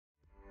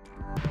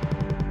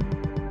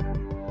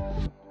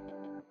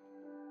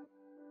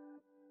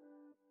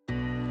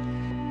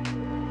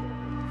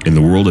In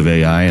the world of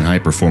AI and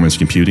high-performance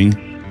computing,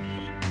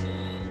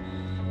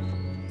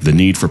 the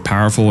need for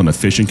powerful and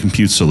efficient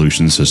compute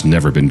solutions has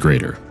never been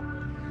greater.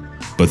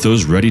 But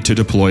those ready to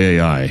deploy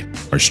AI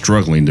are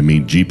struggling to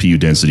meet GPU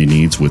density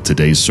needs with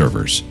today's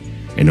servers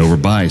and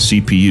overbuy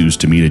CPUs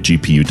to meet a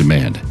GPU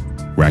demand,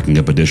 racking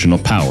up additional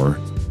power,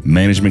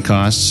 management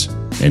costs,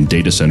 and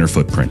data center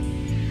footprint.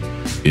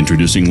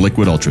 Introducing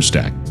Liqid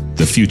UltraStack,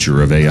 the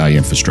future of AI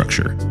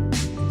infrastructure.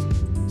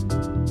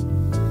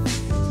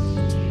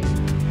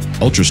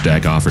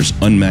 UltraStack offers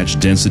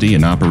unmatched density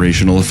and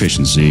operational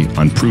efficiency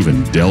on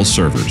proven Dell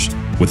servers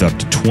with up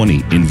to 20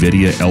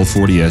 NVIDIA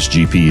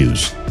L40S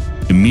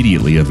GPUs,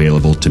 immediately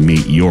available to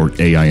meet your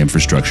AI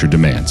infrastructure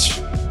demands.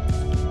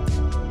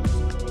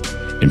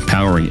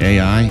 Empowering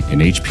AI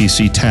and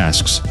HPC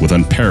tasks with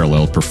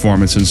unparalleled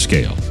performance and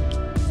scale.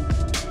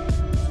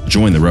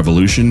 Join the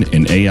revolution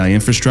in AI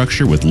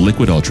infrastructure with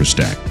Liqid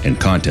UltraStack and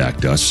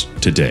contact us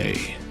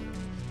today.